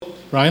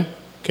Ryan?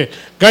 Okay.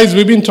 Guys,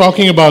 we've been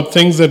talking about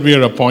things that we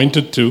are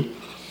appointed to.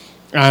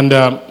 And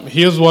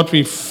here's what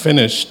we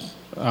finished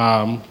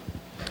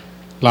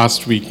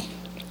last week.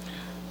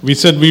 We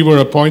said we were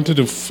appointed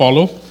to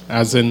follow,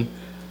 as in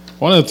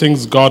one of the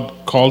things God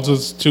calls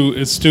us to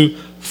is to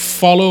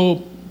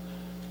follow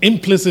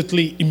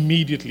implicitly,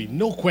 immediately.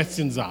 No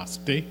questions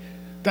asked.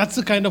 That's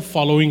the kind of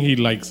following he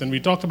likes. And we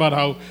talked about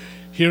how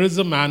here is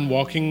a man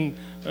walking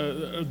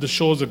the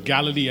shores of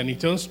Galilee, and he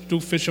turns to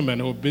two fishermen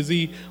who are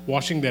busy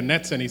washing their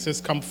nets, and he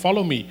says, "Come,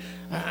 follow me."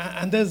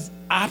 And there's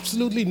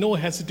absolutely no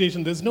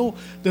hesitation. There's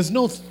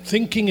no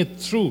thinking it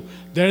through.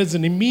 There is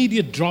an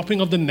immediate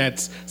dropping of the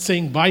nets,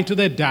 saying bye to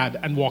their dad,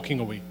 and walking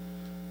away.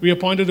 We are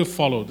appointed to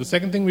follow. The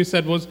second thing we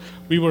said was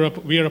we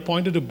are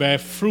appointed to bear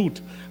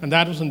fruit, and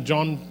that was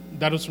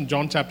from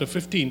John chapter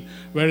 15,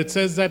 where it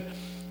says that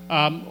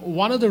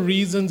one of the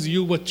reasons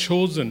you were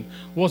chosen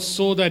was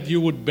so that you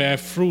would bear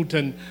fruit.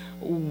 And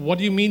what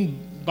do you mean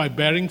by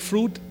bearing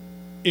fruit?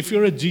 If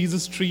you're a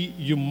Jesus tree,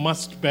 you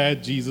must bear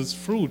Jesus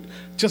fruit.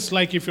 Just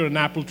like if you're an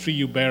apple tree,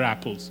 you bear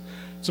apples.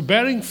 So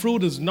bearing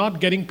fruit is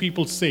not getting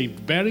people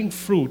saved. Bearing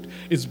fruit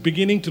is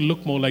beginning to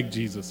look more like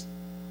Jesus.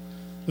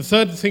 The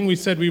third thing we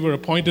said we were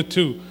appointed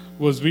to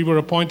was we were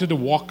appointed to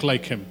walk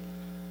like him.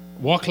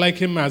 Walk like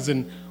him, as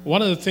in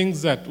one of the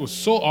things that was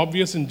so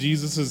obvious in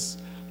Jesus'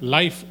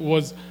 life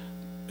was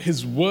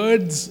his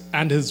words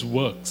and his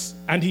works.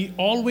 And he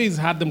always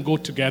had them go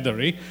together.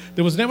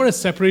 There was never a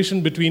separation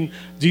between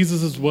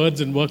Jesus'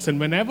 words and works. And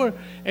whenever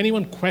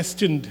anyone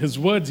questioned his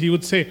words, he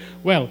would say,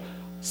 well,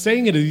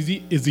 saying it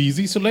is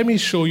easy, so let me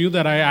show you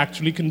that I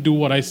actually can do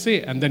what I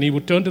say. And then he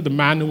would turn to the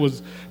man who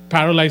was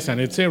paralyzed and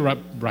he'd say,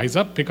 rise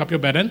up, pick up your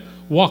bed and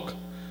walk.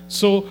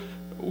 So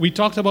we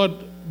talked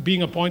about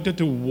being appointed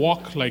to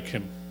walk like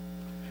him.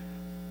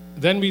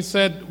 Then we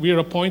said we are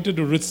appointed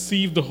to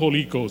receive the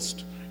Holy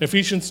Ghost.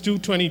 Ephesians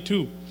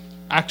 2:22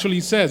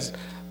 actually says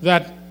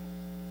that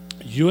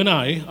you and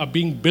I are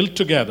being built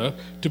together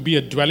to be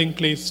a dwelling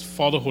place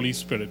for the Holy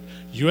Spirit.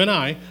 You and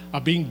I are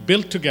being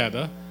built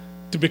together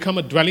to become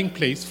a dwelling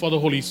place for the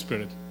Holy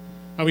Spirit.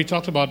 And we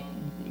talked about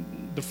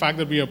the fact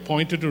that we are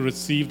appointed to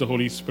receive the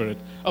Holy Spirit.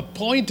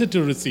 Appointed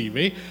to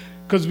receive,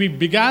 because we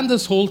began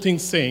this whole thing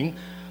saying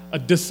a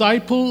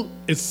disciple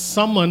is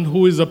someone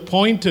who is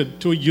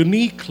appointed to a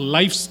unique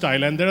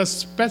lifestyle, and there are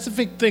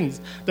specific things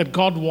that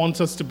God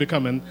wants us to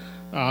become. And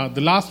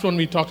the last one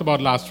we talked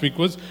about last week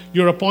was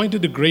you're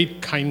appointed to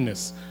great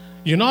kindness.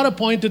 You're not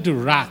appointed to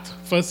wrath.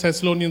 1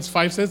 Thessalonians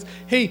 5 says,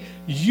 hey,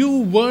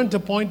 you weren't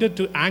appointed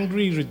to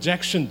angry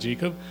rejection,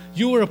 Jacob.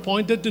 You were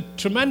appointed to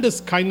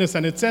tremendous kindness.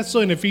 And it says so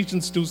in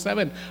Ephesians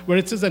 2:7, where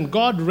it says, and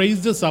God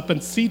raised us up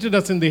and seated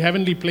us in the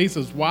heavenly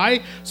places.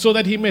 Why? So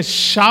that he may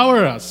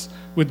shower us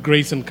with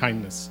grace and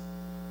kindness.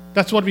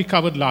 That's what we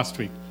covered last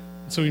week.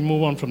 So we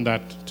move on from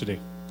that today.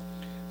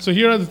 So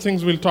here are the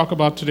things we'll talk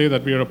about today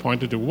that we are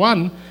appointed to.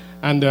 One,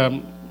 and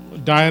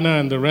Diana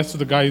and the rest of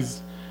the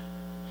guys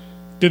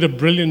did a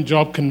brilliant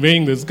job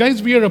conveying this.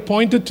 Guys, we are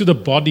appointed to the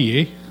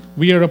body,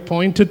 We are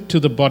appointed to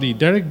the body.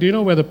 Derek, do you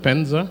know where the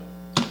pens are?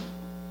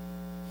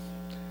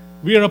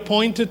 We are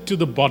appointed to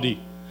the body.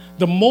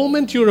 The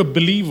moment you're a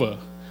believer,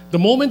 the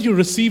moment you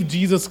receive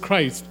Jesus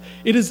Christ,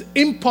 it is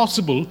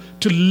impossible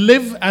to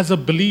live as a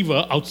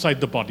believer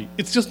outside the body.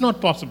 It's just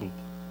not possible.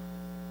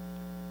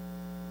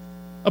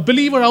 A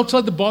believer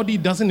outside the body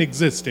doesn't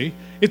exist.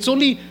 It's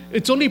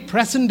only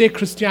present-day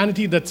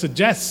Christianity that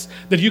suggests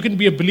that you can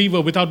be a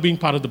believer without being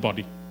part of the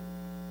body.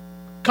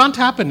 Can't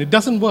happen. It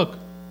doesn't work.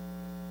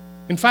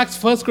 In fact,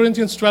 1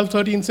 Corinthians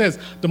 12:13 says,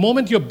 the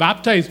moment you're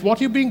baptized, what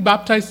are you being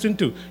baptized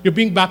into? You're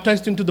being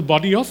baptized into the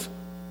body of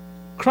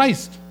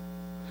Christ.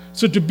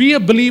 So to be a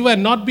believer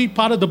and not be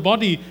part of the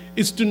body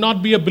is to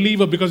not be a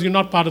believer because you're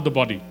not part of the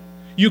body.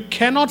 You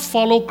cannot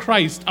follow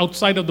Christ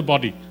outside of the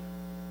body.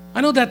 I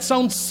know that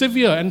sounds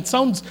severe and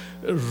sounds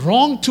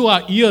wrong to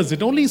our ears.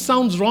 It only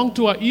sounds wrong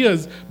to our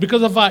ears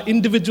because of our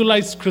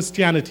individualized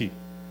Christianity.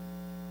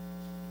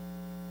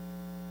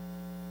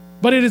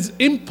 But it is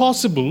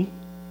impossible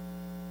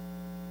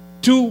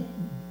to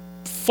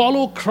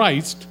follow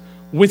Christ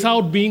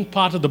without being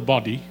part of the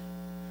body.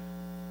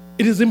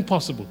 It is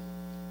impossible.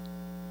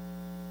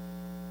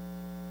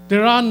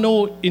 There are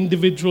no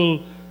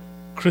individual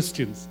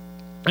Christians.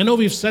 I know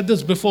we've said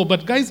this before,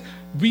 but guys,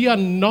 we are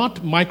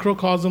not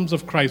microcosms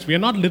of Christ. We are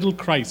not little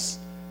Christs.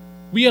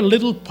 We are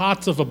little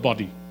parts of a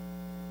body.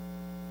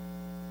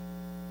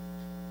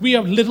 We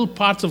are little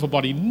parts of a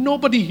body.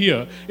 Nobody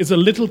here is a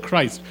little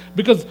Christ.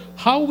 Because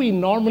how we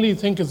normally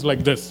think is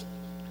like this.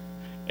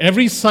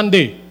 Every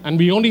Sunday, and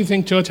we only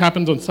think church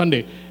happens on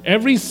Sunday,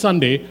 every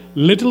Sunday,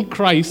 little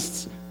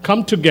Christs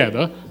come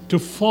together to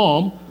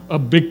form a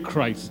big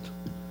Christ.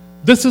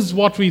 This is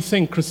what we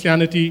think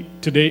Christianity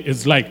today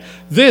is like.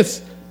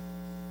 This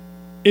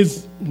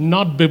is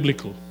not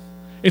biblical.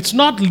 It's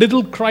not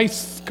little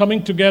Christs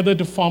coming together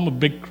to form a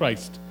big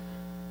Christ.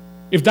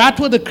 If that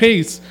were the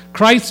case,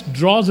 Christ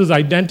draws his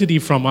identity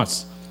from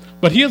us.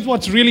 But here's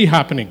what's really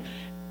happening.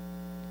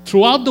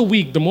 Throughout the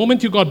week, the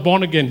moment you got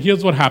born again,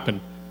 here's what happened.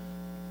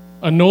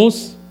 A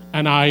nose,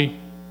 an eye,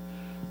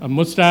 a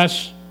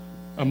mustache,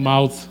 a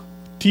mouth,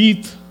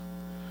 teeth,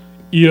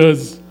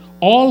 ears,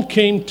 all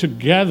came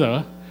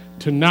together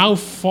to now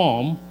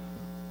form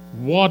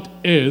what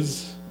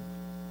is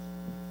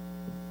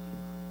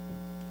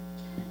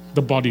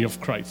the body of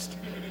Christ.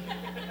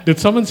 Did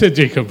someone say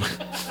Jacob?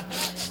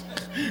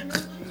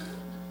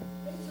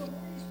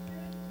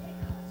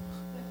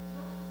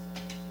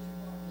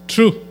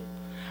 True.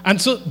 And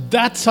so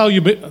that's how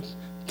you...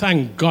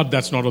 Thank God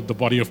that's not what the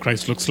body of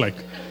Christ looks like.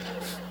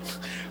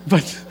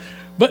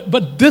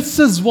 But this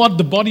is what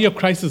the body of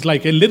Christ is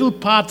like, a little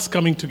parts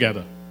coming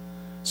together.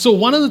 So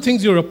one of the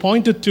things you're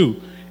appointed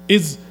to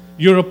is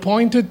you're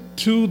appointed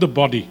to the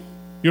body.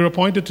 You're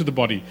appointed to the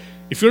body.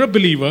 If you're a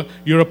believer,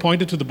 you're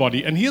appointed to the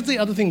body. And here's the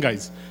other thing,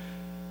 guys.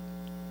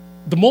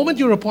 The moment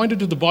you're appointed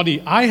to the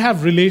body, I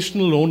have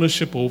relational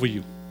ownership over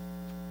you.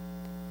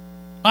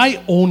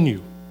 I own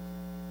you.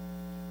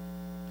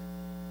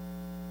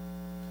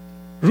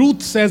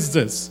 Ruth says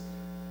this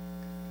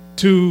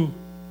to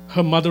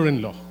her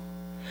mother-in-law.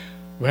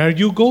 Where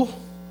you go,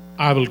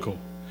 I will go.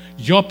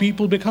 Your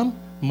people become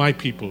my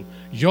people.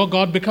 Your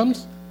God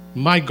becomes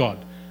my God.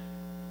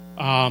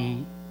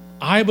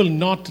 I will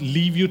not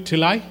leave you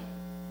till I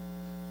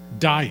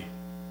die.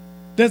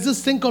 There's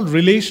this thing called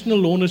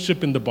relational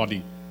ownership in the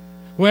body,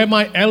 where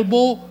my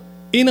elbow,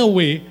 in a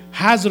way,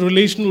 has a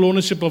relational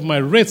ownership of my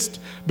wrist,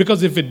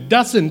 because if it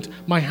doesn't,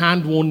 my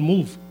hand won't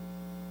move.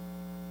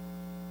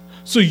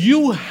 So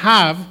you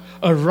have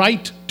a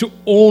right to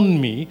own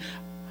me,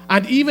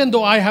 and even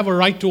though I have a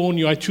right to own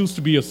you, I choose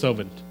to be a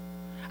servant.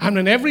 And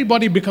when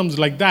everybody becomes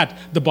like that,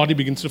 the body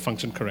begins to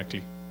function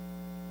correctly.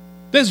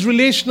 There's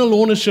relational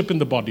ownership in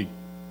the body.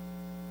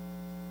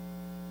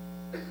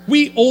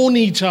 We own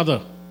each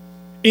other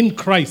in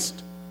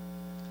Christ.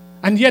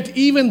 And yet,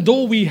 even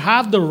though we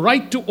have the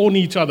right to own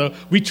each other,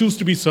 we choose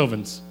to be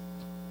servants.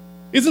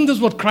 Isn't this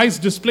what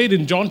Christ displayed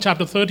in John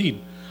chapter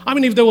 13? I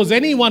mean, if there was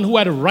anyone who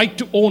had a right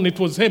to own, it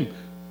was him,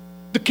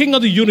 the king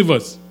of the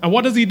universe. And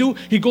what does he do?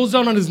 He goes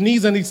down on his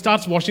knees and he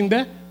starts washing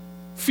their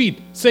feet,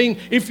 saying,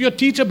 if your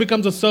teacher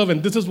becomes a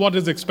servant, this is what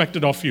is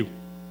expected of you.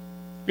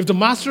 If the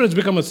master has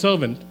become a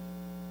servant,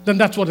 then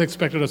that's what's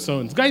expected of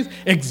servants. Guys,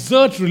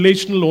 exert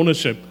relational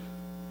ownership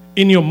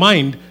in your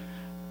mind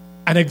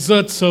and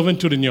exert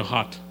servanthood in your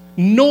heart.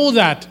 Know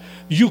that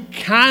you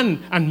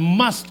can and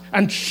must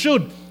and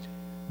should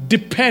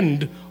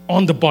depend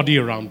on the body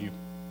around you.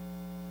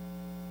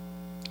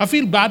 I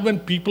feel bad when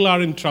people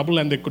are in trouble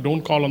and they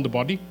don't call on the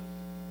body.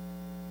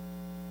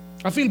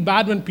 I feel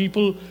bad when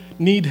people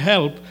need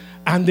help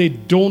and they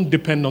don't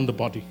depend on the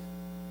body.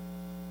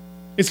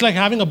 It's like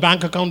having a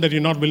bank account that you're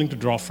not willing to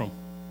draw from.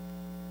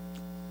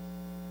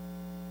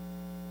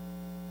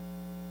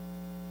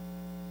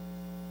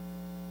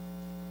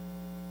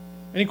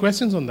 Any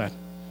questions on that?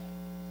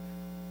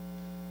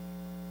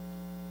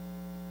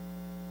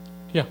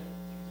 Yeah.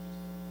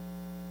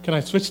 Can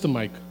I switch the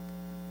mic?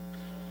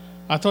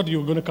 I thought you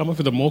were going to come up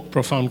with a more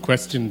profound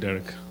question,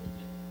 Derek.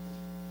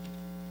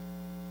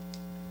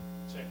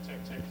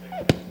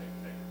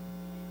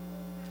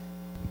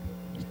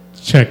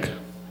 Check.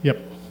 Yep.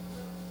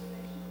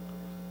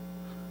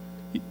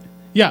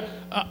 Yeah,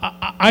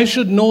 I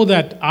should know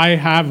that I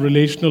have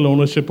relational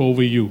ownership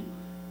over you.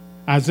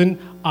 As in,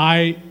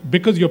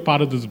 because you're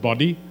part of this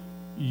body,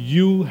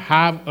 you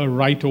have a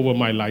right over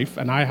my life,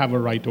 and I have a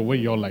right over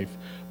your life.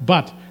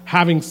 But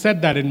having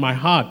said that, in my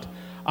heart,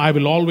 I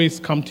will always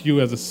come to you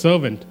as a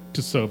servant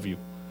to serve you.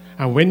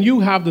 And when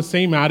you have the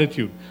same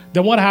attitude,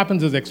 then what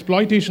happens is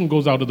exploitation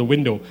goes out of the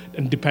window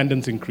and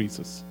dependence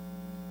increases.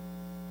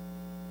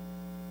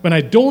 When I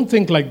don't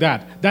think like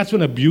that, that's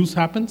when abuse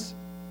happens,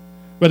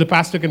 where the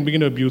pastor can begin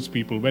to abuse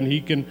people, when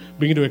he can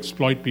begin to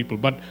exploit people.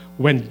 But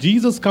when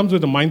Jesus comes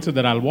with the mindset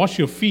that I'll wash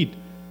your feet,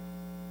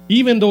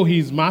 even though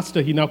he's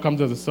master, he now comes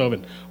as a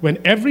servant. When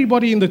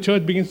everybody in the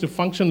church begins to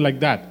function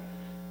like that,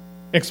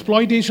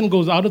 exploitation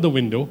goes out of the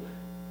window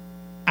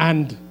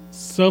and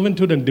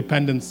servanthood and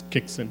dependence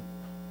kicks in.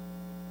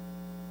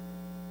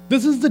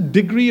 This is the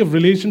degree of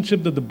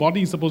relationship that the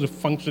body is supposed to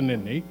function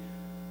in, eh?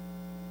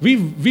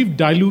 We've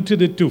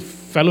diluted it to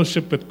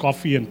fellowship with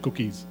coffee and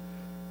cookies.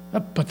 How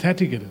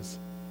pathetic it is.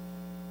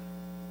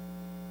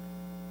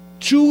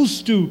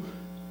 Choose to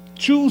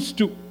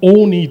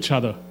own each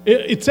other.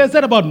 It says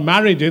that about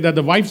marriage, that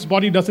the wife's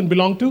body doesn't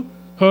belong to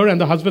her and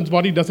the husband's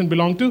body doesn't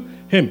belong to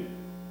him.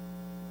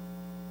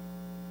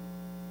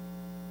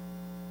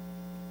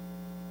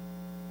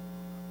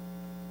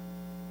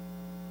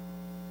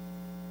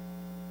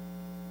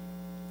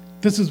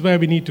 This is where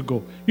we need to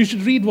go. You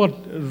should read what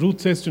Ruth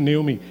says to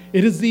Naomi.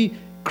 It is the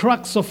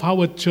crux of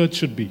how a church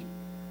should be.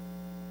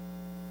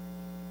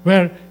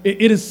 Where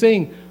it is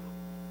saying,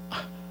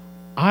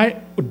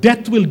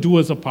 death will do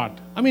us apart.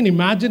 I mean,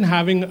 imagine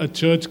having a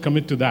church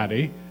commit to that,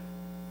 eh?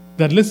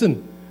 That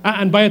listen,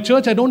 and by a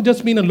church, I don't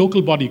just mean a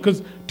local body,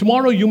 because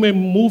tomorrow you may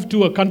move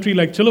to a country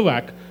like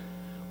Chilliwack,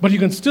 but you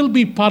can still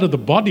be part of the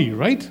body,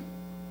 right?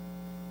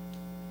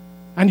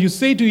 And you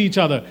say to each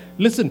other,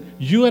 listen,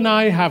 you and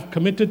I have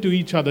committed to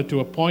each other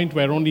to a point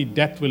where only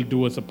death will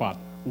do us apart.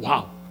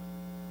 Wow.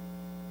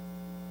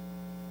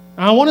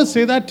 And I want to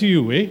say that to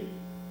you, eh?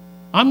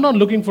 I'm not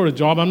looking for a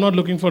job. I'm not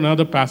looking for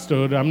another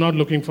pastor. I'm not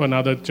looking for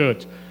another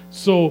church.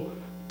 So,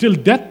 till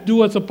death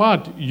do us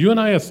apart, you and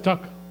I are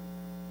stuck.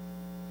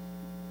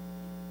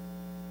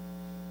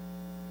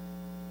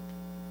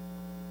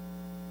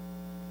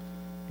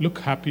 Look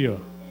happier.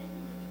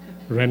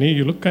 Rennie,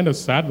 you look kind of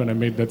sad when I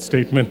made that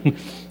statement.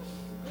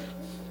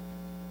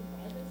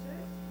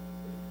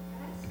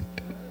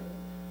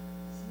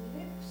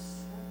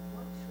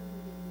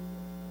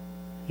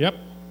 Yep.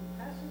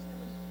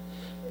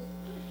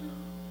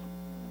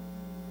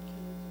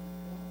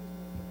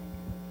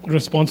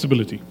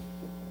 Responsibility.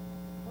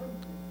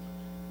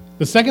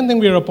 The second thing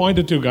we are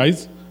appointed to,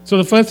 guys. So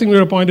the first thing we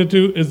are appointed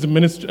to is the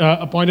ministry. We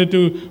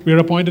are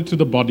appointed to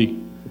the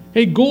body.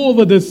 Hey, go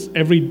over this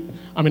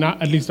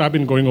at least I've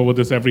been going over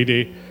this every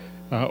day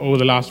over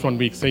the last 1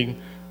 week, saying,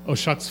 "Oh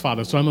shucks,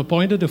 Father." So I'm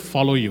appointed to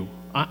follow you.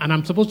 And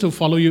I'm supposed to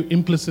follow you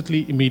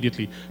implicitly,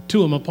 immediately.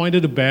 2, I'm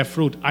appointed to bear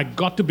fruit. I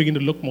got to begin to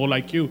look more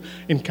like you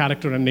in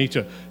character and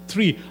nature.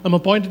 3, I'm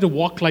appointed to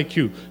walk like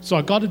you. So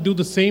I got to do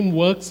the same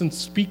works and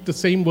speak the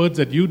same words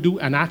that you do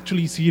and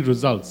actually see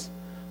results.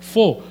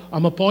 4,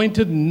 I'm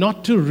appointed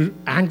not to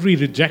angry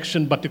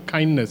rejection, but to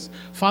kindness.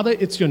 Father,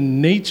 it's your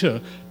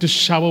nature to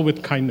shower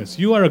with kindness.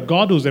 You are a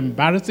God who's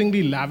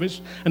embarrassingly lavish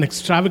and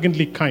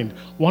extravagantly kind.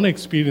 Want to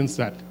experience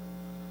that?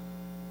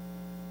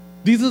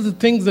 These are the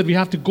things that we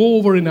have to go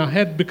over in our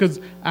head, because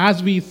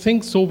as we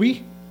think, so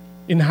we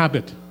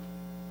inhabit.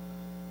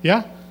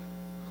 Yeah?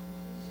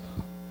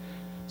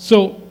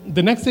 So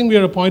the next thing we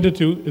are appointed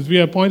to is we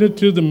are appointed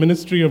to the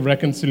ministry of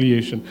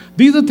reconciliation.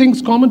 These are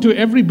things common to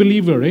every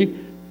believer, eh?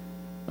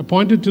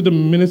 Appointed to the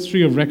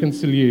ministry of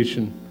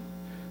reconciliation.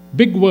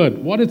 Big word.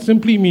 What it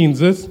simply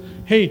means is,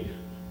 hey,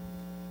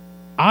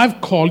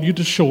 I've called you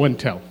to show and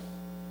tell.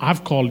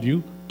 I've called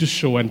you to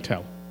show and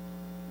tell.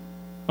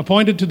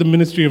 Appointed to the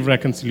ministry of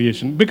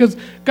reconciliation. Because,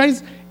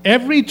 guys,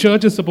 every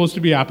church is supposed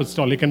to be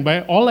apostolic. And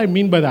by all I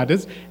mean by that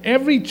is,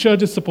 every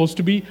church is supposed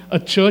to be a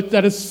church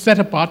that is set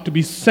apart to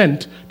be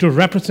sent to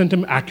represent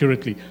Him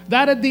accurately.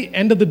 That, at the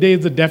end of the day, is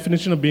the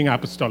definition of being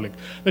apostolic.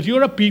 That we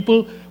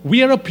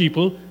are a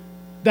people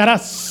that are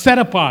set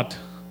apart.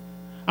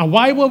 And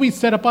why were we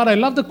set apart? I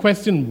love the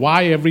question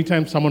why every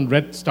time someone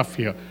read stuff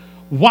here.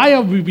 Why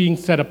are we being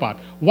set apart?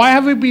 Why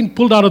have we been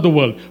pulled out of the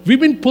world? We've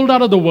been pulled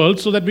out of the world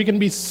so that we can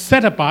be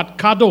set apart,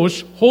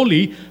 kadosh,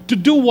 holy, to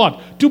do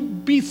what? To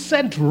be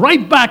sent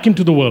right back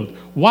into the world.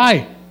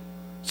 Why?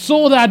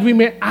 So that we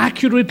may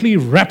accurately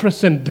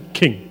represent the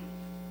King.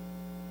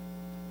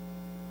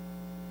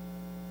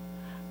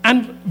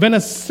 And when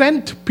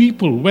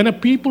a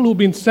people who've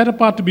been set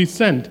apart to be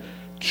sent,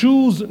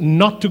 choose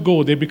not to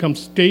go, they become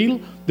stale,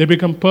 they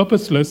become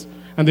purposeless,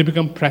 and they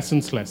become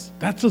presenceless.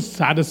 That's the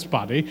saddest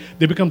part, eh?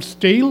 They become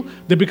stale,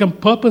 they become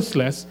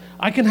purposeless.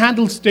 I can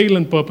handle stale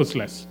and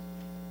purposeless.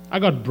 I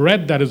got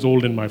bread that is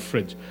old in my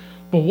fridge.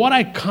 But what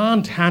I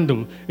can't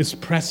handle is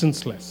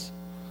presenceless.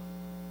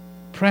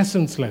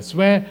 Presenceless,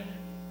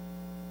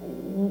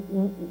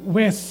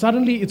 where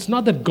suddenly it's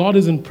not that God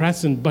isn't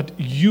present, but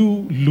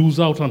you lose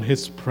out on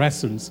His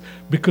presence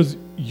because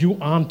you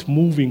aren't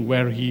moving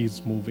where He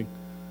is moving.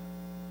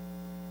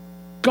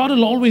 God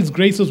will always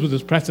grace us with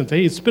His presence.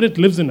 Hey, His Spirit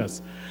lives in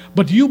us.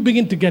 But you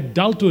begin to get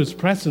dull to His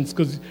presence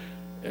because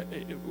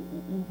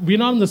we're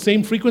not on the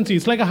same frequency.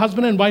 It's like a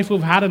husband and wife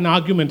who've had an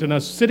argument and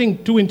are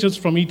sitting 2 inches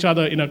from each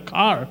other in a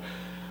car,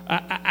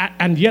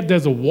 and yet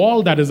there's a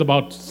wall that is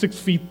about 6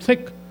 feet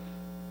thick.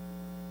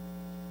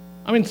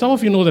 I mean, some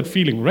of you know that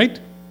feeling, right?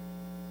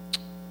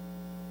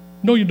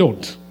 No, you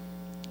don't.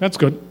 That's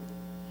good.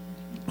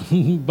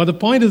 But the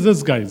point is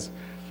this, guys.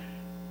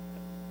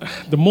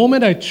 The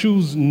moment I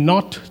choose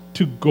not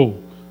to go,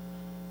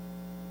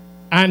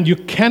 and you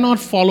cannot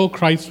follow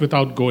Christ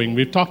without going.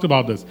 We've talked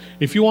about this.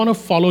 If you want to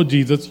follow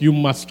Jesus, you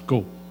must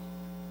go.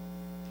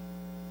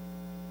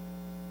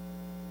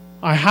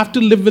 I have to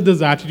live with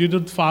this attitude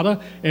of, Father,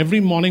 every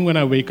morning when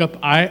I wake up,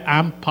 I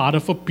am part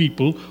of a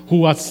people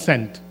who are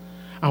sent.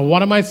 And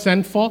what am I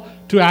sent for?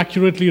 To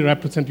accurately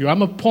represent you.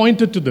 I'm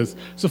appointed to this.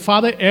 So,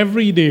 Father,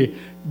 every day,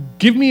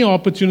 give me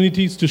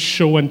opportunities to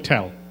show and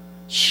tell.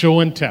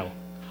 Show and tell.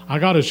 I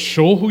got to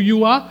show who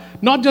you are,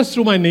 not just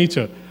through my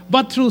nature,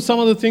 but through some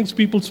of the things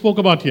people spoke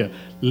about here.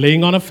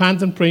 Laying on of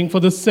hands and praying for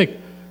the sick.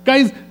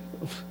 Guys,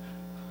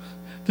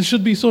 this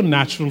should be so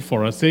natural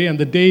for us, eh? And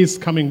the day is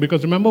coming,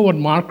 because remember what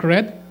Mark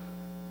read?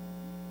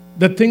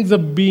 That things are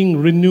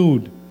being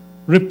renewed.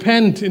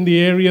 Repent in the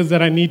areas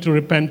that I need to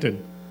repent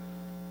in.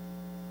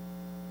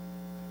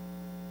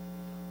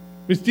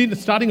 We're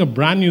starting a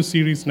brand new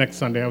series next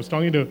Sunday. I was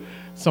talking to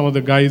some of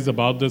the guys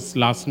about this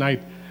last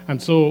night. And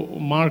so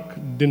Mark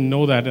didn't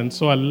know that. And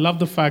so I love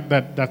the fact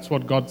that that's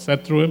what God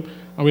said through him.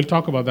 And we'll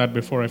talk about that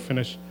before I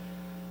finish.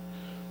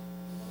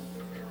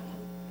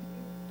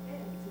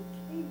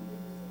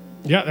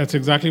 Yeah, that's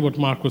exactly what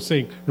Mark was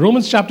saying.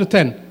 Romans chapter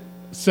 10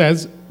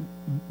 says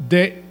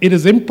it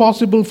is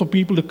impossible for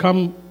people to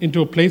come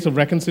into a place of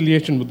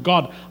reconciliation with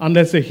God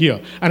unless they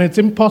hear. And it's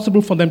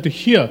impossible for them to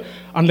hear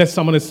unless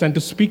someone is sent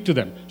to speak to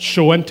them.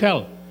 Show and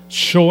tell.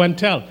 Show and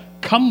tell.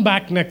 Come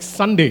back next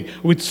Sunday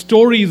with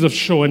stories of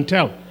show and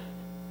tell.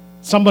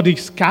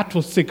 Somebody's cat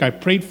was sick. I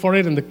prayed for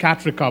it and the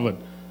cat recovered.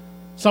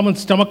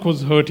 Someone's stomach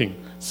was hurting.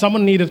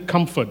 Someone needed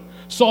comfort.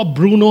 Saw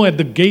Bruno at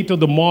the gate of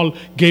the mall,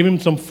 gave him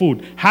some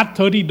food. Had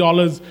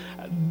 $30,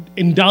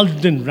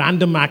 indulged in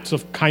random acts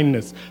of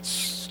kindness.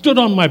 Stood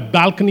on my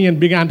balcony and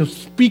began to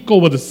speak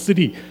over the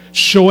city.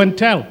 Show and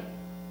tell.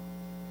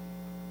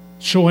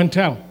 Show and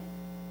tell.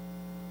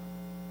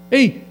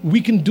 Hey,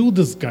 we can do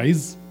this,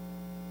 guys.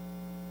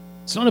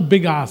 It's not a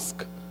big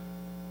ask.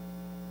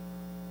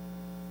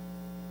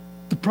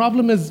 The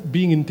problem is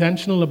being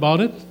intentional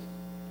about it.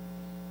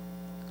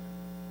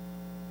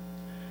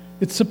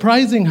 It's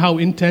surprising how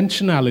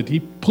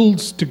intentionality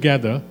pulls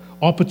together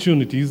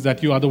opportunities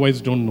that you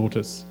otherwise don't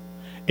notice.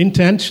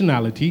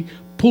 Intentionality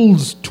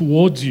pulls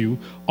towards you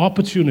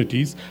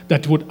opportunities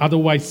that would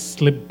otherwise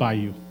slip by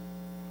you.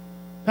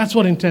 That's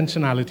what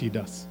intentionality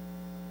does.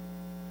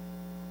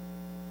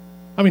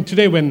 I mean,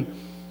 today when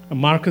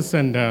Marcus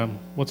and,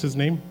 what's his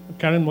name?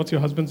 Karen, what's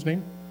your husband's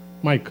name?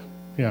 Mike,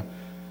 yeah.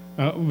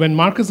 When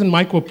Marcus and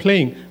Mike were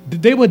playing,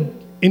 they were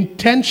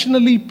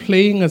intentionally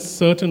playing a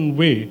certain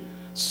way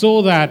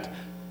so that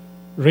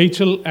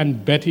Rachel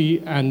and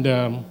Betty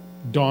and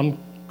Dawn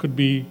could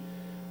be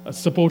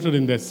supported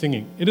in their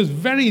singing. It is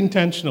very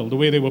intentional, the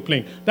way they were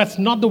playing. That's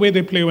not the way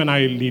they play when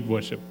I lead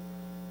worship.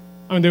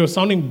 I mean, they were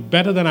sounding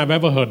better than I've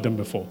ever heard them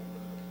before.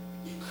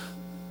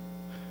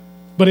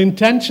 But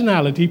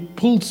intentionality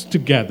pulls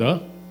together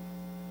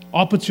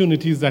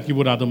opportunities that you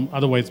would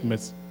otherwise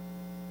miss.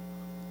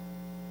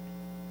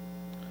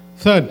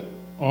 Third,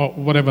 or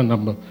whatever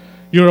number,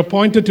 you're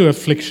appointed to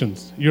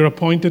afflictions. You're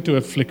appointed to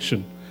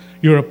affliction.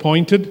 You're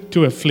appointed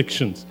to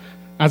afflictions.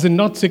 As in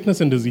not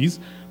sickness and disease,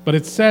 but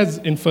it says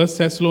in 1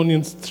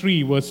 Thessalonians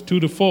 3, verse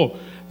 2 to 4,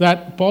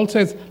 that Paul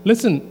says,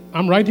 listen,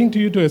 I'm writing to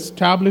you to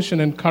establish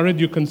and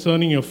encourage you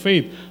concerning your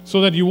faith,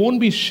 so that you won't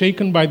be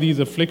shaken by these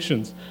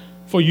afflictions.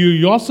 For you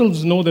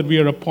yourselves know that we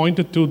are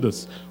appointed to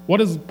this. What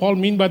does Paul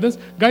mean by this?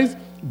 Guys,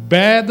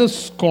 bear the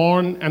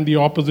scorn and the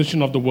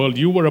opposition of the world.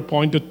 You were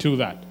appointed to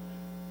that.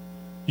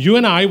 You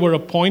and I were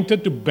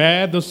appointed to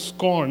bear the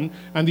scorn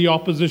and the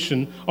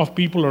opposition of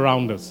people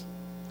around us.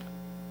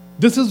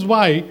 This is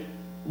why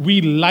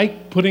we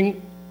like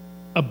putting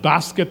a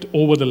basket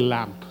over the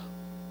lamp.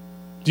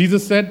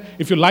 Jesus said,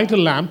 if you light a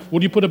lamp,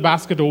 would you put a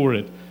basket over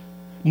it?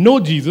 No,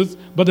 Jesus,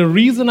 but the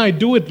reason I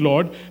do it,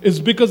 Lord, is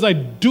because I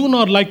do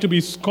not like to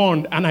be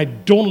scorned and I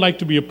don't like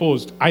to be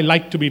opposed. I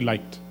like to be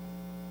liked.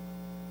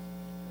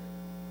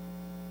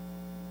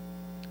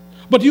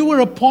 But you were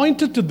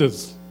appointed to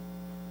this.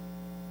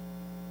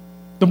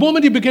 The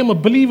moment you became a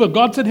believer,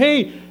 God said,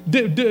 hey,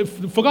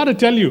 forgot to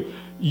tell you,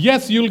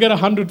 yes, you'll get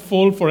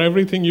 100-fold for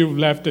everything you've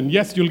left, and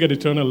yes, you'll get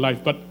eternal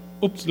life, but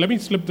oops, let me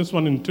slip this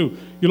one in too.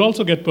 You'll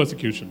also get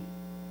persecution.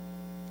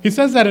 He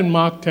says that in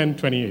Mark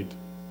 10:28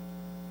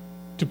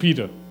 to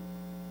Peter.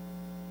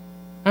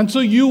 And so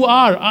you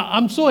are.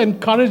 I'm so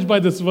encouraged by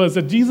this verse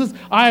that Jesus,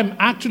 I am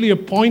actually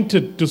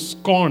appointed to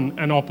scorn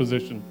and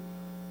opposition.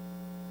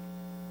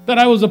 That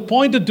I was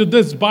appointed to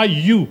this by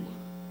you.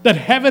 That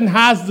heaven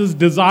has this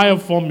desire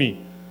for me.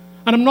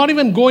 And I'm not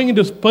even going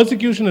into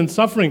persecution and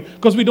suffering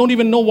because we don't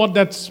even know what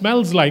that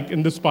smells like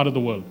in this part of the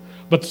world.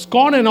 But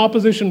scorn and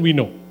opposition we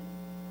know.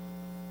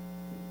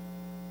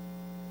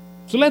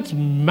 So let's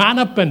man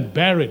up and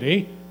bear it,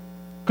 eh?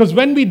 Because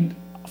when we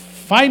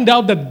find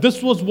out that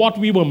this was what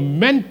we were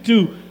meant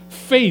to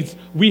face,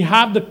 we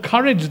have the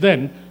courage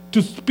then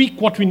to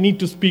speak what we need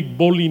to speak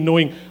boldly,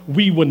 knowing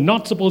we were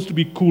not supposed to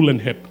be cool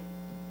and hip.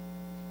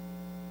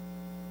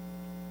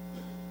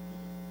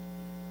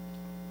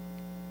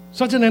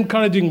 Such an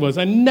encouraging verse.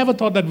 I never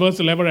thought that verse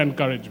will ever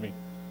encourage me.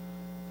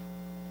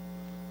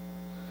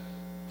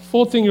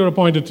 Fourth thing you're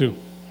appointed to.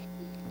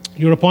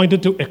 You're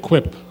appointed to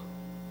equip.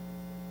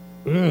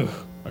 Ugh,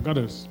 I got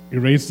to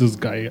erase this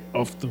guy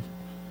off the...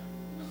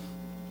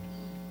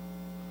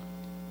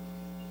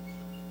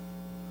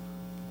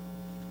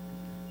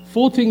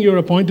 Fourth thing you're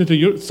appointed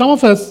to. Some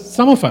of us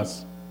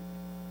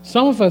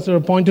are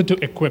appointed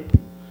to equip.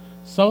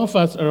 Some of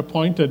us are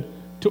appointed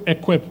to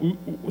equip.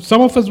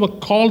 Some of us were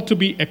called to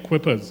be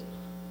equippers.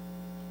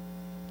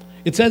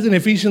 It says in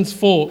Ephesians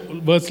 4,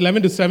 verse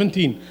 11 to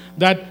 17,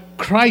 that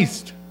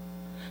Christ...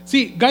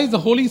 See, guys, the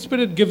Holy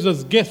Spirit gives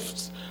us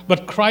gifts,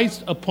 but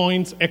Christ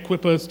appoints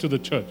equippers to the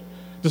church.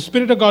 The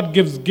Spirit of God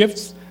gives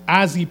gifts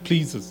as He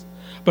pleases.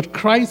 But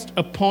Christ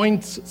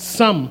appoints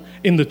some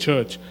in the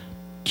church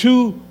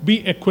to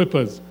be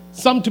equippers.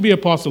 Some to be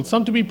apostles,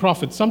 some to be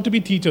prophets, some to be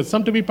teachers,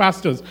 some to be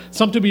pastors,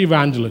 some to be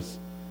evangelists.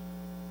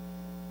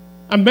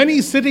 And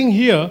many sitting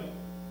here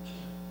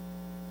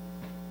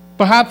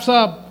perhaps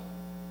are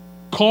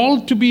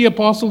called to be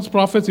apostles,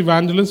 prophets,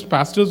 evangelists,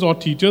 pastors, or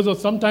teachers, or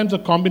sometimes a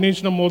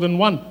combination of more than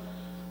one.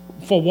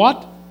 For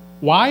what?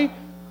 Why?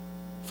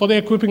 For the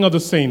equipping of the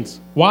saints.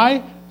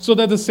 Why? So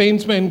that the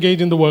saints may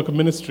engage in the work of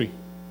ministry.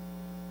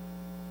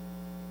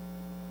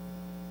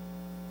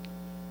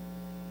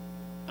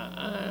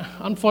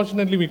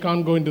 Unfortunately, we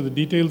can't go into the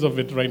details of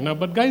it right now.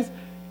 But guys,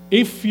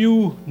 if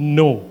you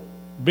know,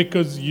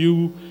 because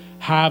you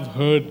have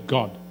heard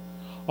God,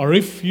 or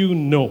if you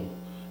know,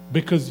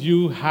 because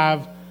you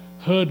have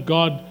heard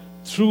God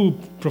through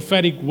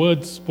prophetic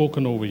words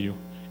spoken over you.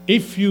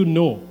 If you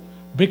know,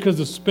 because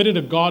the Spirit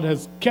of God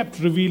has kept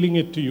revealing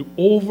it to you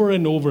over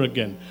and over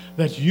again,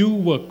 that you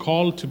were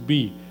called to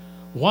be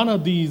one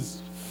of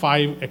these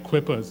 5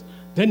 equippers,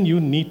 then you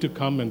need to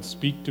come and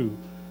speak to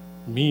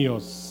me or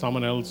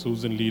someone else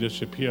who's in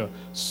leadership here,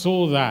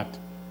 so that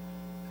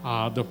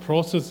the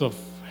process of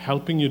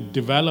helping you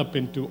develop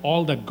into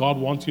all that God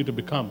wants you to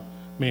become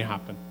may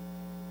happen.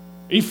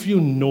 If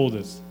you know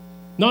this,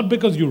 not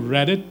because you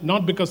read it,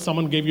 not because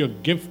someone gave you a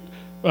gift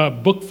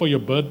book for your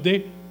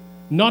birthday,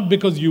 not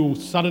because you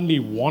suddenly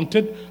want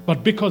it,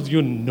 but because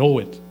you know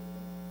it,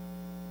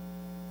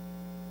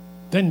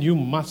 then you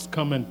must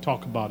come and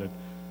talk about it.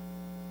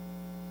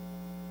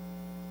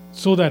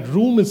 So that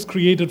room is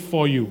created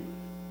for you,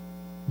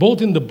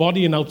 both in the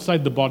body and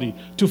outside the body,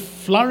 to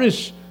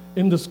flourish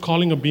in this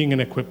calling of being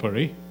an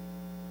equipper.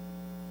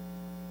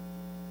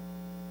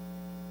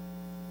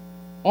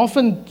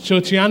 Often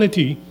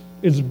churchianity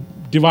is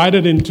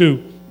divided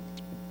into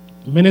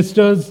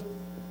ministers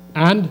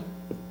and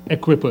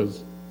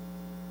equippers.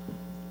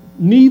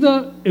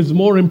 Neither is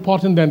more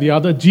important than the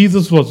other.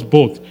 Jesus was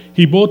both.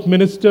 He both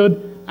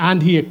ministered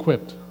and he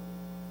equipped.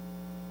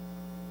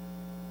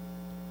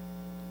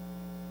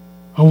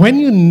 And when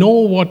you know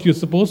what you're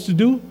supposed to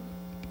do,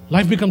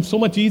 life becomes so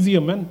much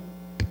easier, man.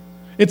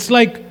 It's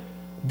like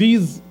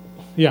these,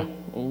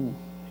 won't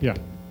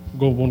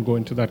go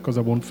into that because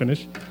I won't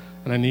finish.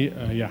 And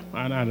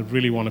I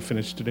really want to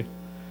finish today.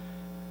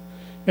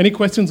 Any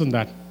questions on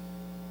that?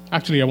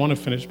 Actually, I want to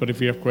finish, but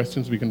if you have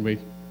questions, we can wait.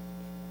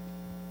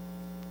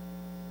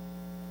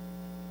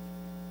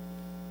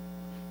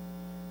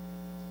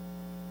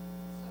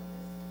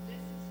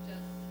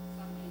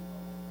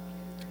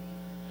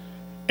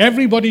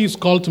 Everybody is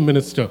called to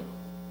minister.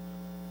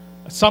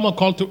 Some are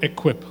called to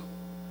equip.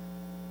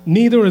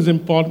 Neither is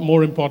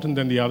more important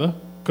than the other,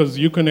 because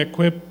you can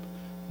equip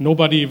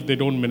nobody if they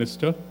don't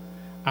minister,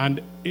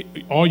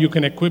 or you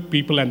can equip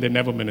people and they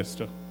never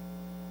minister.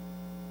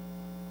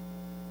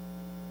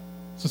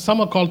 So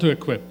some are called to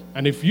equip.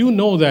 And if you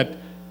know that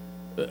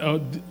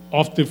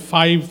of the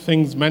 5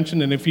 things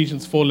mentioned in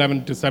Ephesians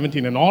 4:11 to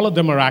 17, and all of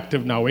them are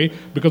active now,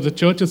 because the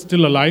church is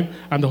still alive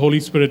and the Holy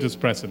Spirit is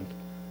present.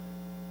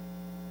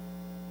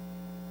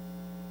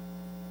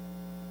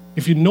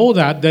 If you know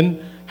that,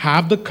 then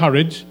have the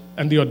courage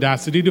and the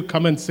audacity to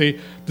come and say,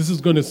 this is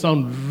going to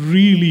sound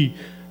really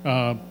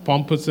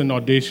pompous and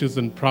audacious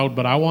and proud,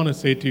 but I want to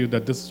say to you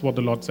that this is what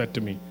the Lord said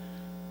to me.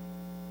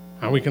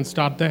 And we can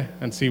start there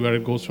and see where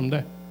it goes from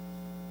there.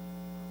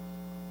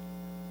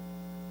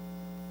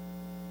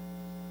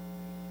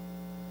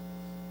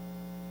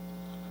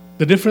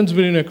 The difference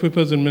between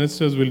equippers and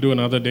ministers we'll do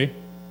another day.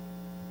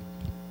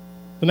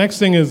 The next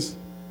thing is,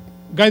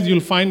 guys, you'll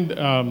find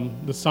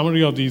the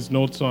summary of these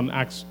notes on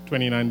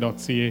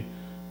acts29.ca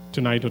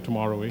tonight or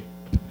tomorrow.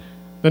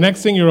 The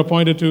next thing you're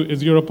appointed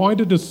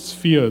to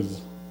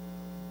spheres.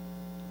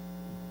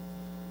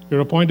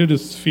 You're appointed to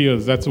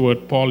spheres. That's the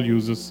word Paul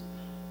uses.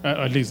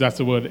 At least that's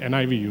the word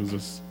NIV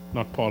uses,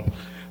 not Paul.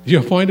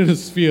 You're appointed to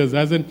spheres.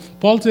 As in,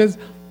 Paul says,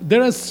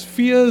 there are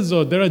spheres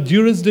or there are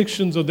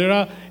jurisdictions or there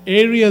are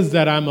areas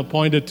that I'm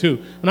appointed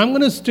to. And I'm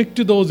going to stick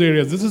to those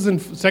areas. This is in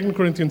 2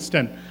 Corinthians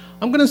 10.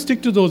 I'm going to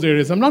stick to those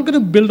areas. I'm not going to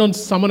build on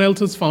someone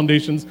else's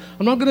foundations.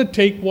 I'm not going to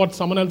take what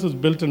someone else has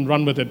built and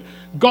run with it.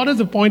 God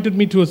has appointed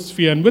me to a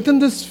sphere. And within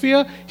this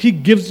sphere, He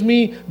gives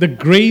me the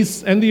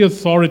grace and the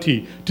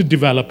authority to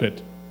develop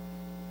it.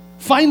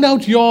 Find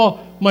out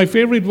my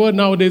favorite word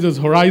nowadays is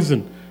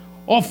horizon.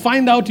 Or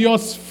find out your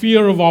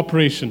sphere of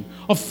operation.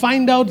 Or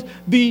find out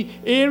the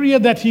area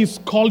that He's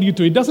called you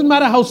to. It doesn't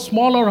matter how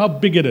small or how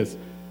big it is.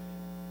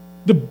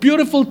 The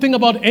beautiful thing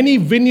about any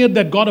vineyard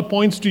that God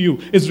appoints to you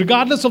is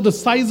regardless of the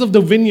size of the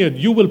vineyard,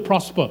 you will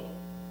prosper.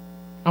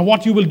 And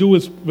what you will do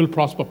will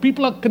prosper.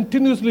 People are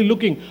continuously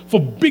looking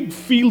for big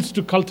fields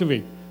to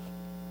cultivate.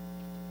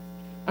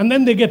 And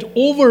then they get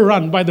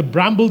overrun by the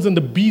brambles and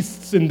the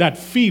beasts in that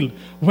field,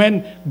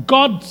 when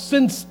God,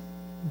 since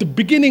the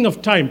beginning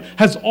of time,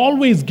 has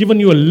always given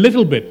you a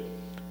little bit.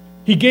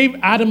 He gave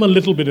Adam a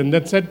little bit and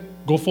then said,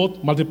 go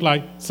forth, multiply,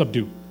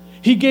 subdue.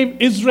 He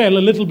gave Israel a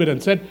little bit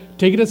and said,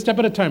 take it a step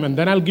at a time, and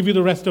then I'll give you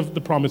the rest of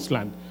the promised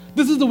land.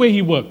 This is the way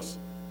He works.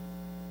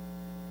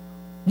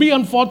 We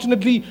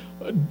unfortunately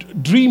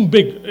dream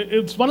big.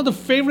 It's one of the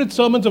favorite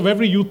sermons of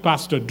every youth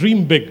pastor.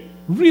 Dream big.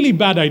 Really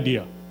bad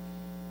idea.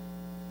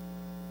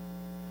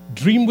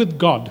 Dream with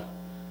God,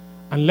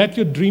 and let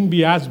your dream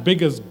be as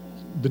big as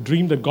the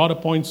dream that God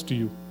appoints to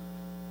you.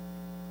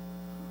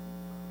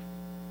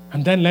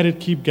 And then let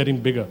it keep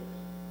getting bigger.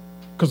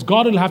 Because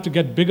God will have to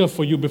get bigger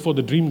for you before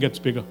the dream gets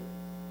bigger.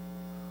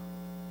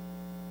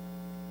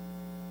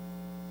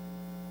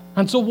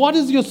 And so what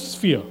is your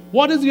sphere?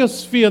 What is your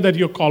sphere that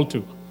you're called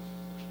to?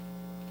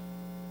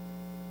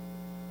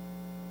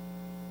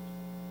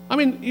 I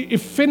mean,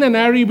 if Finn and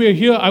Ari were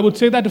here, I would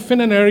say that to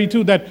Finn and Ari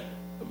too, that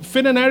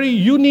Finn and Ari,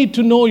 you need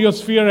to know your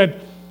sphere at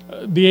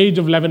the age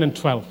of 11 and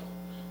 12.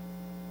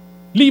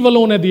 Leave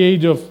alone at the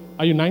age of,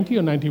 are you 90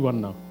 or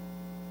 91 now?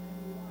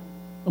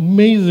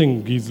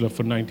 Amazing, Gisela,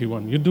 for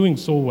 91. You're doing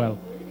so well.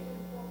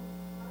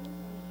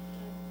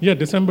 Yeah,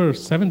 December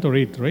 7th or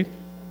 8th, right?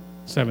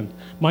 7th.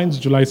 Mine's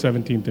July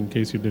 17th, in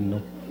case you didn't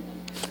know.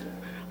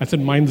 I said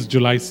mine's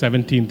July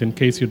 17th, in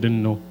case you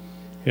didn't know.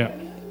 Yeah.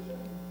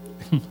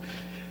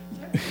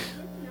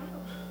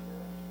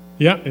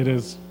 Yeah, it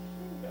is.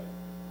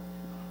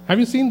 Have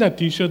you seen that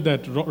T-shirt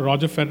that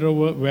Roger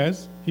Federer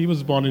wears? He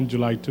was born in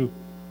July too.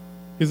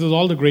 He says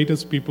all the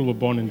greatest people were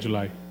born in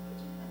July.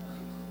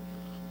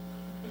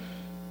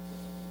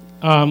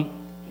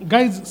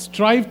 Guys,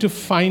 strive to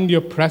find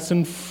your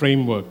present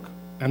framework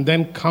and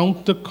then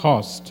count the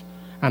cost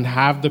and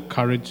have the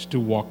courage to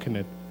walk in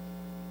it.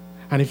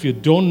 And if you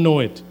don't know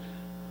it,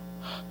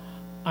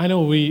 I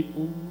know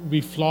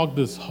we flog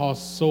this horse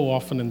so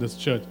often in this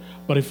church,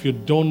 but if you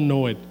don't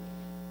know it,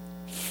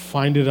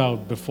 find it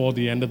out before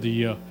the end of the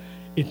year.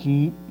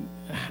 And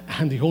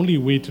the only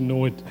way to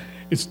know it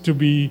is to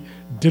be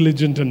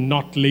diligent and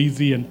not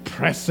lazy and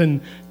press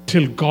in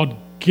till God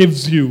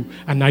gives you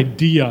an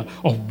idea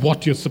of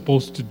what you're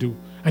supposed to do.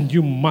 And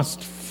you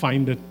must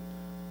find it,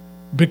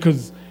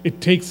 because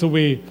it takes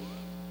away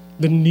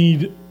the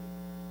need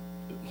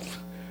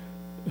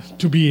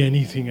to be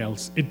anything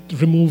else. It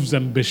removes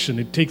ambition.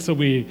 It takes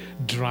away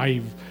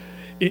drive.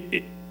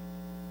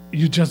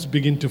 You just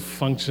begin to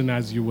function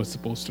as you were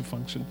supposed to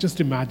function.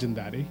 Just imagine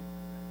that, eh?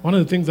 One of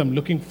the things I'm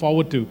looking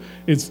forward to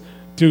is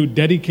to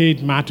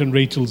dedicate Matt and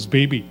Rachel's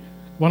baby.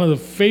 One of the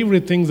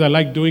favorite things I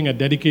like doing at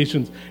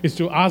dedications is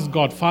to ask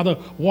God, Father,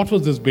 what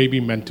was this baby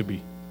meant to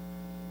be?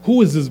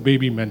 Who is this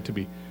baby meant to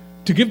be?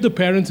 To give the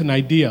parents an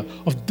idea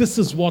of this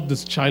is what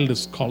this child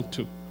is called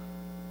to.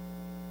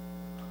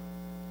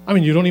 I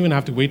mean, you don't even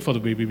have to wait for the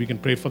baby. We can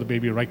pray for the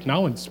baby right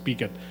now and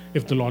speak it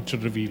if the Lord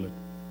should reveal it.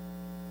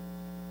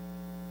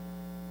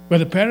 Where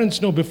the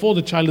parents know before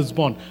the child is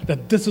born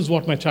that this is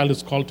what my child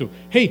is called to.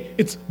 Hey,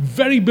 it's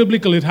very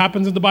biblical. It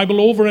happens in the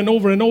Bible over and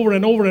over and over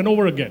and over and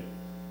over again.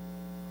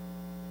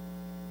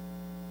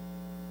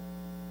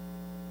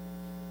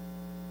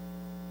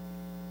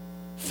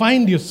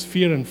 Find your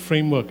sphere and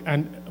framework,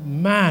 and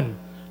man,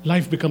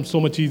 life becomes so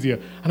much easier.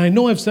 And I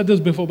know I've said this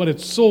before, but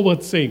it's so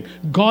worth saying.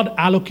 God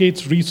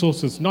allocates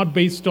resources not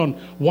based on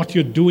what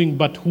you're doing,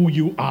 but who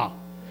you are.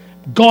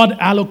 God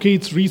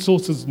allocates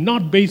resources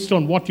not based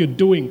on what you're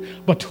doing,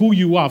 but who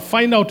you are.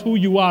 Find out who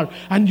you are,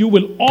 and you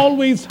will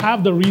always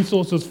have the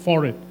resources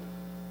for it.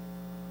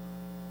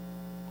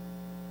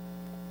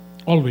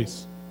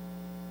 Always.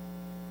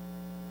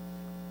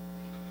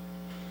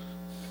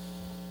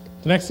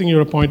 The next thing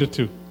you're appointed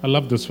to. I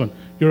love this one.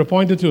 You're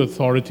appointed to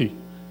authority.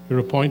 You're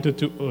appointed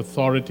to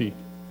authority.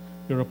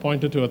 You're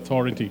appointed to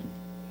authority.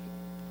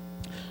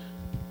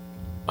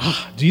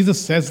 Jesus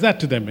says that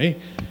to them, eh?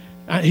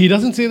 He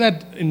doesn't say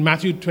that in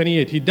Matthew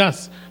 28. He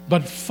does.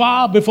 But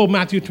far before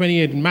Matthew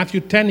 28, in Matthew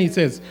 10, he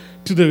says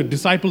to the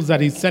disciples that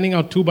he's sending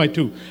out 2 by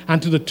 2.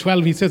 And to the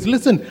 12, he says,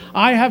 listen,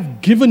 I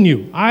have given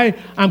you, I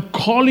am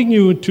calling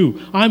you to,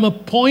 I'm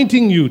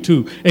appointing you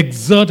to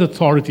exert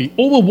authority.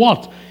 Over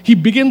what? He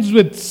begins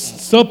with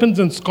serpents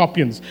and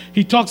scorpions.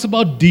 He talks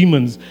about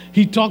demons.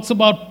 He talks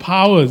about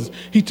powers.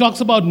 He talks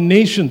about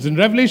nations. In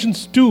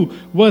Revelations 2,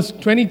 verse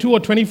 22 or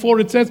 24,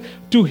 it says,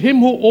 to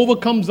him who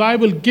overcomes, I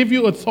will give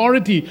you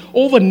authority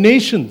over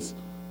nations.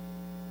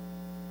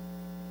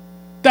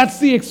 That's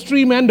the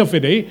extreme end of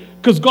it, eh?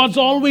 Because God's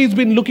always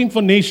been looking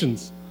for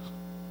nations.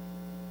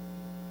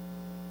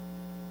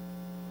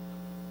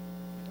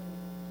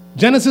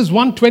 Genesis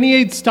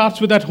 1:28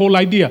 starts with that whole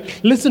idea.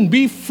 Listen,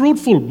 be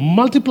fruitful,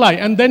 multiply,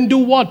 and then do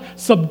what?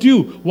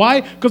 Subdue.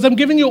 Why? Because I'm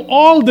giving you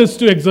all this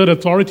to exert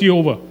authority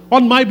over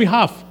on my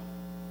behalf.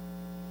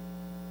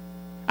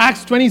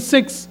 Acts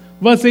 26,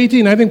 verse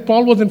 18. I think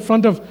Paul was in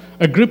front of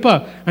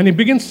Agrippa, and he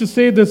begins to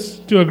say this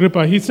to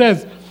Agrippa. He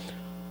says,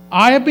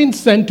 I have been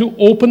sent to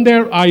open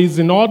their eyes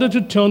in order to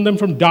turn them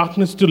from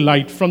darkness to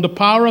light, from the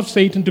power of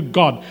Satan to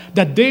God,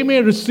 that they may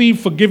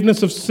receive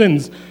forgiveness of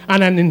sins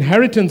and an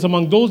inheritance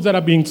among those that are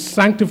being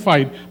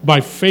sanctified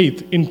by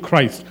faith in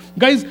Christ.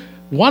 Guys,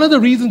 one of the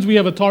reasons we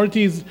have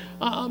authority is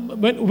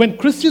when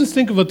Christians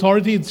think of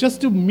authority, it's just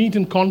to meet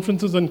in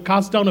conferences and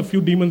cast down a few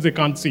demons they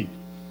can't see.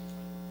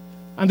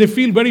 And they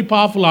feel very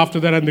powerful after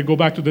that, and they go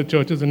back to their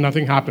churches and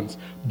nothing happens.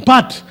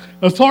 But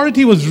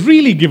authority was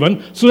really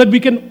given so that we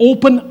can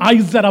open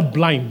eyes that are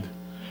blind,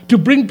 to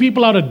bring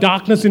people out of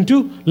darkness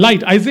into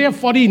light. Isaiah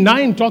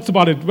 49 talks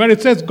about it, where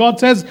it says, God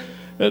says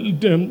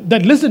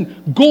that,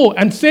 listen, go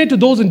and say to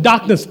those in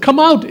darkness, come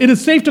out, it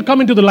is safe to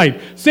come into the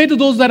light. Say to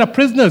those that are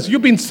prisoners,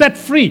 you've been set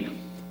free.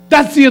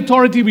 That's the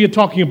authority we are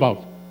talking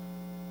about.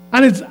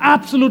 And it's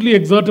absolutely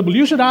exertable.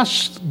 You should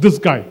ask this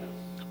guy,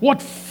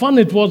 what fun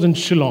it was in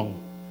Shillong.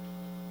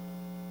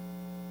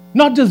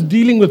 Not just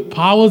dealing with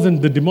powers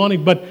and the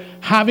demonic, but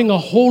having a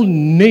whole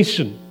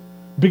nation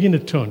begin to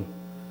turn.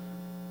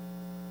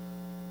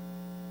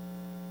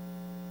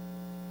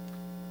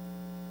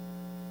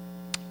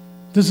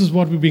 This is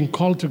what we're being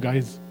called to,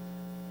 guys.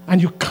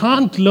 And you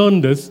can't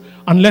learn this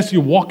unless you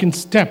walk in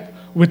step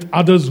with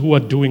others who are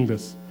doing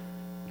this.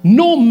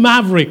 No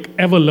maverick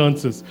ever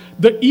learns this.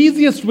 The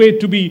easiest way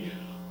to be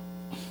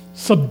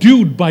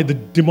subdued by the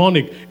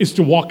demonic is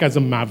to walk as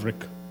a maverick.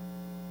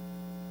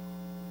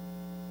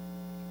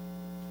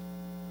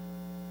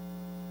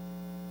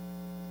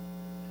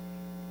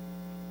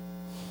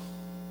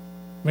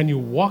 When you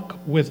walk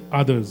with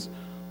others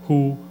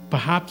who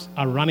perhaps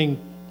are running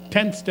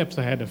 10 steps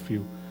ahead of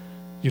you,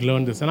 you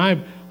learn this. And I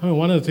mean,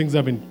 one of the things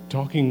I've been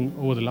talking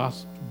over the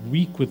last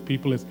week with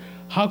people is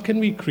how can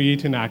we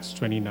create in Acts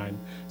 29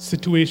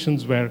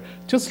 situations where,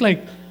 just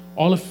like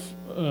all of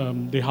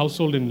the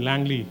household in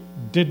Langley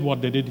did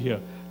what they did here,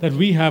 that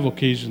we have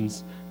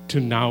occasions to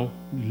now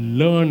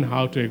learn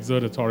how to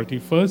exert authority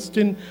first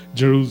in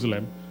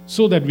Jerusalem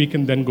so that we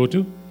can then go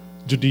to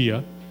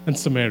Judea and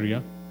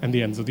Samaria and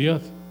the ends of the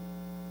earth.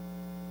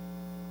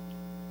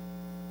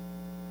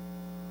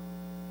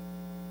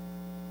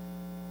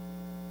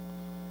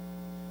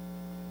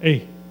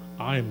 Hey,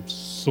 I am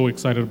so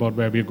excited about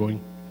where we're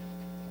going.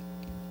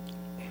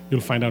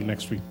 You'll find out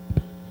next week.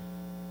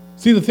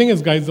 See, the thing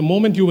is, guys, the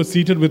moment you were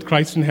seated with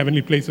Christ in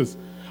heavenly places,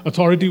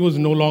 authority was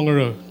no longer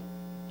a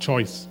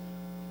choice.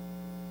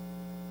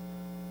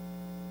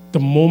 The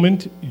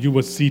moment you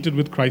were seated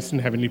with Christ in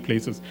heavenly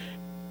places,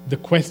 the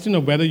question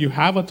of whether you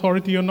have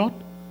authority or not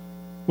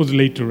was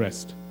laid to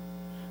rest.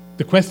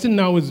 The question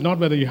now is not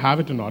whether you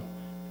have it or not.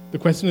 The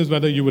question is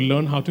whether you will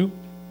learn how to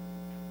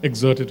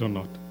exert it or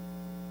not.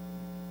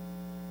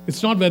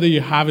 It's not whether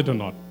you have it or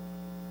not.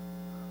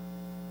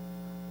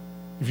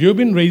 If you have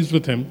been raised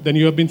with him, then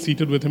you have been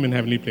seated with him in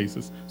heavenly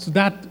places. So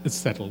that is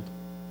settled.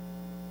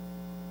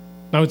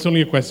 Now it's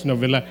only a question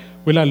of will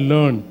I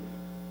learn?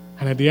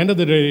 And at the end of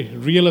the day,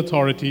 real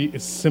authority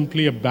is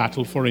simply a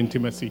battle for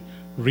intimacy.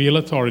 Real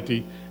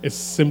authority is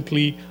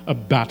simply a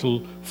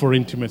battle for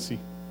intimacy.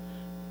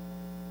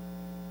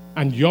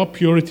 And your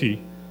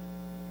purity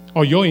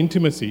or your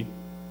intimacy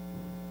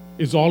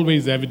is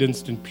always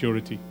evidenced in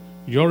purity.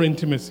 Your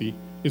intimacy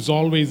is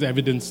always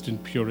evidenced in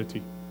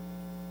purity.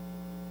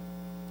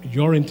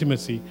 Your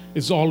intimacy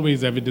is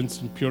always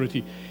evidenced in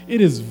purity.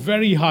 It is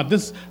very hard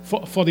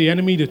for the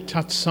enemy to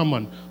touch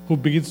someone who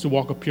begins to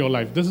walk a pure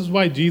life. This is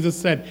why Jesus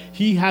said,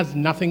 he has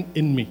nothing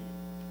in me.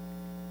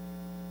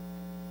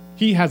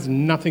 He has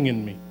nothing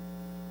in me.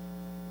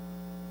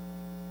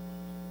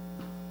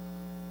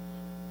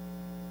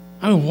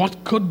 I mean,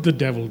 what could the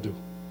devil do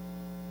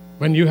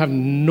when you have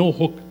no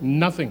hook,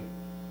 nothing?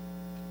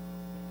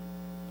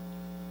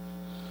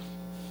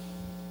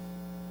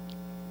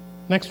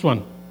 Next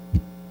one.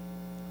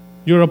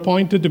 You're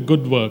appointed to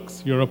good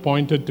works. You're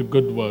appointed to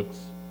good works.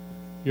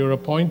 You're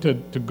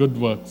appointed to good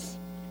works.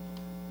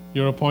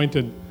 You're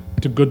appointed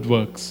to good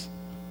works.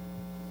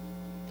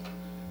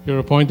 You're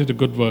appointed to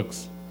good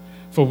works.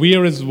 For we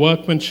are his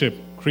workmanship,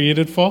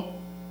 created for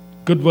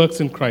good works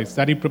in Christ,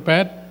 that he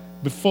prepared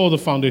before the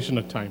foundation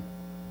of time.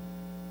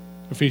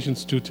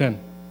 Ephesians 2:10.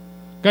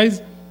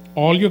 Guys,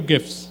 all your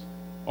gifts,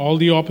 all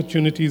the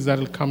opportunities that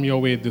will come your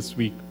way this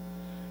week,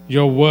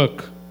 your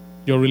work,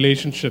 your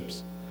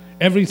relationships,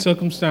 every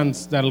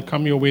circumstance that will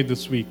come your way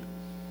this week,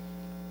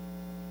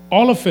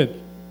 all of it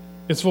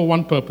is for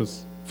one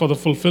purpose, for the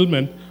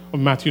fulfillment of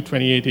Matthew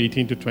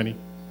 28:18-20.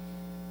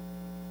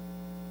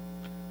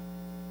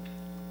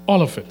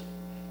 All of it.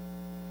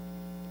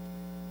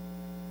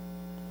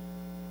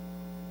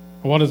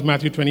 What does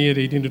Matthew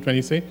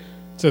 28:18-20 say? It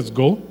says,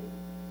 go.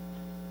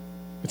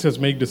 It says,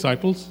 make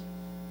disciples.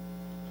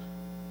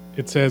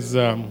 It says,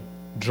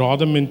 draw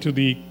them into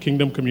the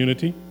kingdom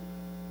community.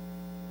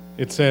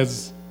 It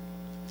says,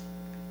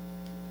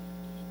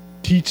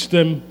 teach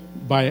them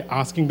by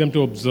asking them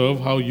to observe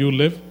how you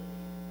live.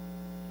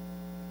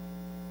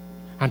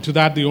 And to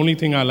that, the only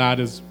thing I'll add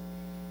is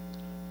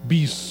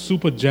be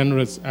super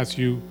generous as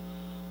you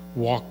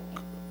walk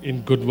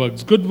in good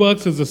works. Good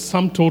works is the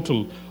sum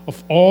total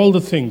of all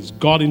the things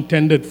God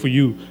intended for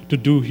you to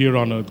do here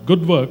on earth.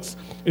 Good works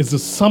is the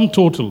sum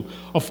total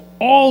of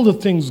all the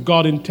things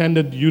God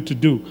intended you to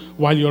do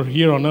while you're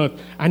here on earth.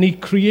 And he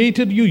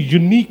created you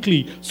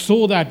uniquely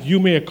so that you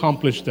may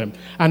accomplish them.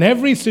 And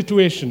every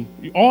situation,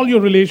 all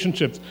your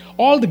relationships,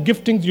 all the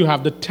giftings you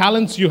have, the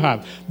talents you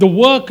have, the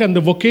work and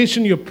the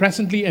vocation you're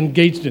presently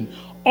engaged in,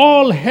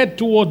 all head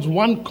towards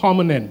one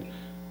common end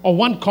or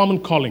one common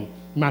calling.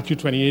 Matthew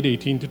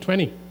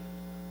 28:18-20.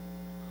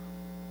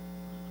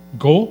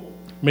 Go,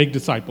 make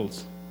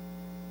disciples.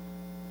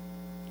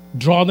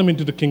 Draw them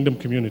into the kingdom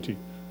community.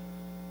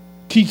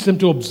 Teach them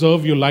to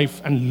observe your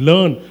life and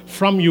learn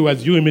from you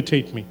as you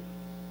imitate me.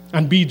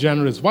 And be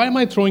generous. Why am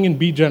I throwing in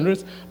be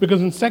generous?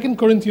 Because in 2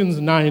 Corinthians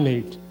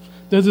 9:8,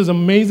 there's this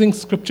amazing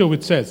scripture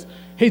which says,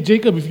 hey,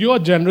 Jacob, if you are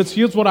generous,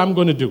 here's what I'm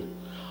going to do.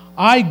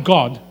 I,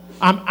 God,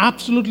 am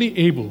absolutely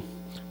able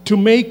to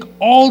make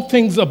all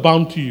things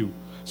abound to you,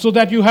 so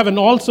that you have an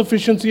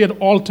all-sufficiency at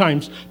all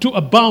times to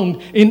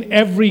abound in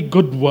every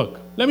good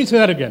work. Let me say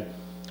that again.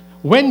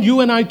 When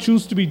you and I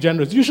choose to be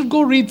generous, you should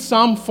go read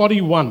Psalm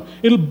 41.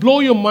 It'll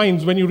blow your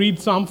minds when you read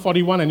Psalm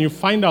 41 and you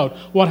find out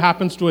what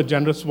happens to a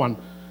generous one.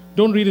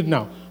 Don't read it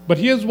now. But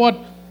here's what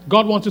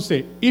God wants to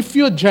say. If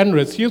you're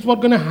generous, here's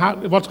what's going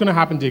to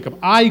happen, Jacob.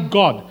 I,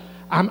 God,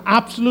 am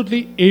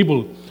absolutely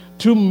able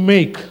to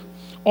make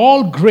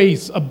all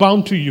grace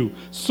abound to you,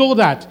 so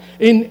that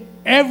in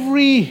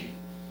every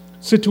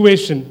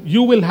situation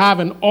you will have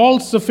an all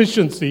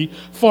sufficiency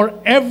for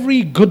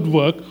every good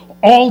work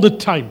all the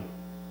time.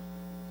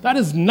 That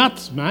is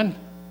nuts, man.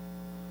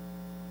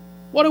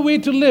 What a way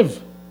to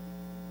live.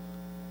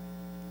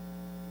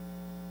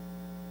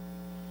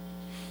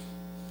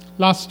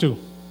 Last two.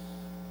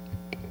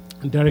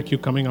 Derek, you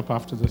coming up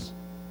after this.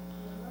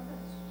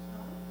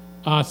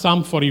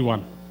 Psalm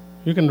 41.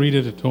 You can read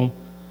it at home.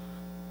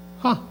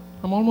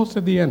 I'm almost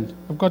at the end.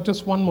 I've got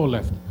just one more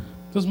left.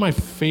 This is my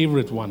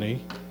favorite one,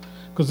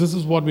 because this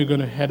is what we're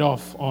going to head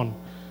off on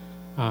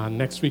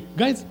next week.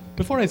 Guys,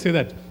 before I say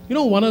that,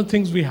 one of the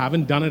things we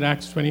haven't done at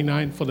Acts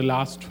 29 for the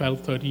last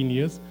 12, 13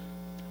 years,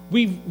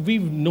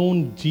 we've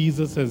known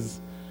Jesus as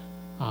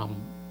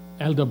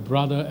elder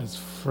brother, as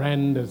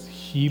friend, as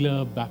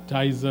healer,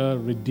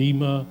 baptizer,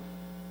 redeemer.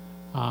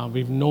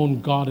 We've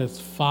known God as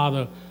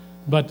Father.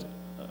 But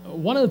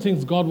one of the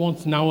things God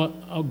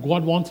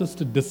wants us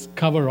to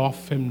discover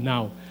of Him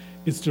now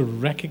is to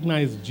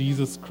recognize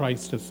Jesus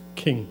Christ as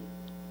King.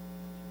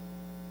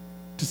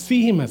 To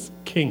see Him as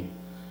King.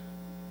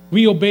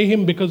 We obey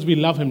Him because we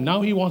love Him.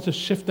 Now He wants to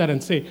shift that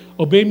and say,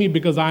 obey me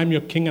because I am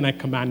your King and I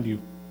command you.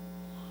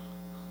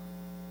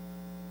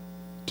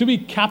 To be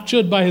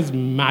captured by His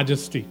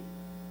majesty.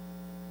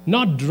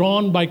 Not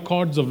drawn by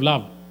cords of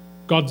love.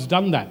 God's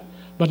done that.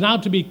 But now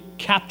to be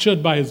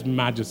captured by His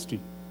majesty.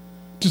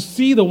 To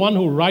see the one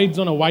who rides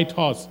on a white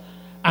horse,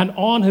 and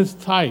on his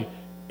thigh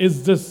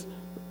is this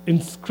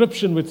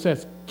inscription which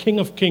says, King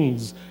of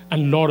Kings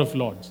and Lord of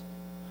Lords.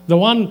 The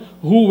one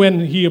who,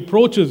 when He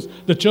approaches,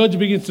 the church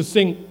begins to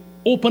sing,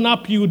 open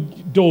up you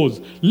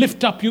doors,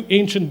 lift up you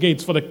ancient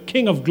gates, for the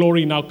King of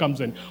glory now comes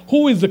in.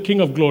 Who is the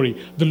King of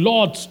glory? The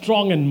Lord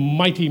strong and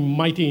mighty,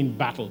 mighty in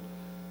battle.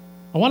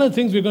 And one of the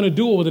things we're going to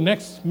do over the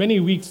next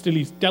many weeks till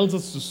He tells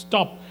us to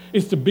stop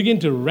is to begin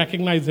to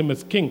recognize Him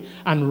as King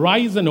and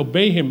rise and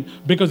obey Him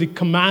because He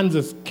commands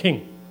as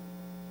King.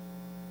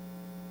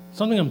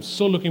 Something I'm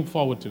so looking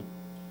forward to.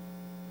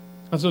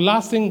 And so the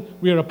last thing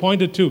we are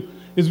appointed to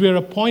is we are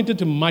appointed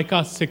to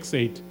Micah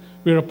 6:8.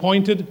 We are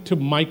appointed to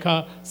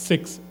Micah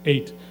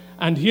 6:8.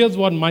 And here's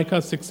what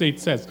Micah 6:8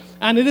 says.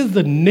 And it is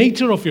the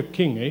nature of your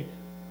King,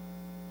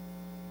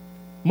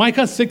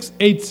 Micah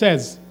 6:8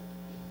 says,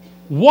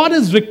 what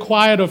is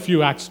required of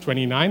you, Acts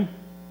 29?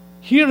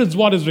 Here is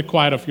what is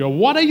required of you.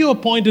 What are you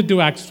appointed to,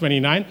 Acts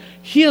 29?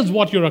 Here's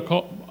what you're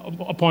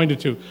appointed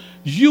to.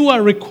 You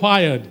are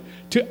required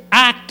to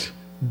act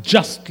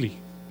justly,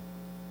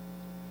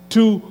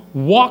 to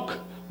walk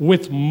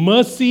with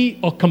mercy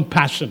or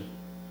compassion,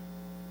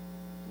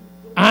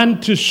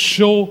 and to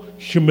show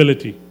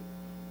humility.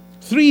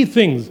 Three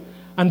things.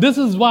 And this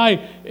is why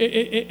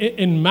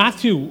in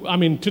Matthew,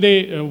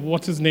 today,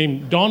 what's his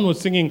name? Don was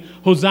singing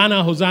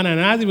Hosanna, Hosanna. And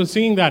as he was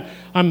singing that,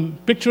 I'm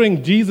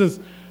picturing Jesus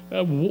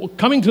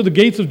coming to the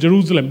gates of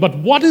Jerusalem. But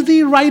what is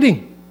He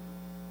riding?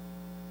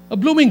 A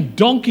blooming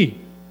donkey.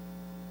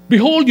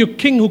 Behold your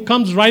King who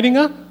comes riding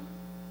a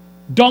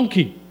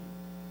donkey.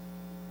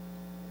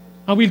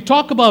 And we'll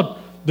talk about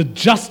the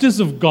justice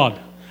of God,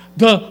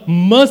 the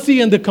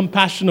mercy and the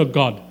compassion of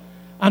God,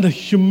 and the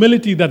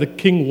humility that the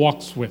King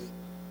walks with.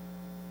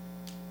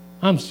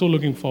 I'm so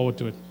looking forward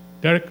to it.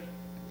 Derek?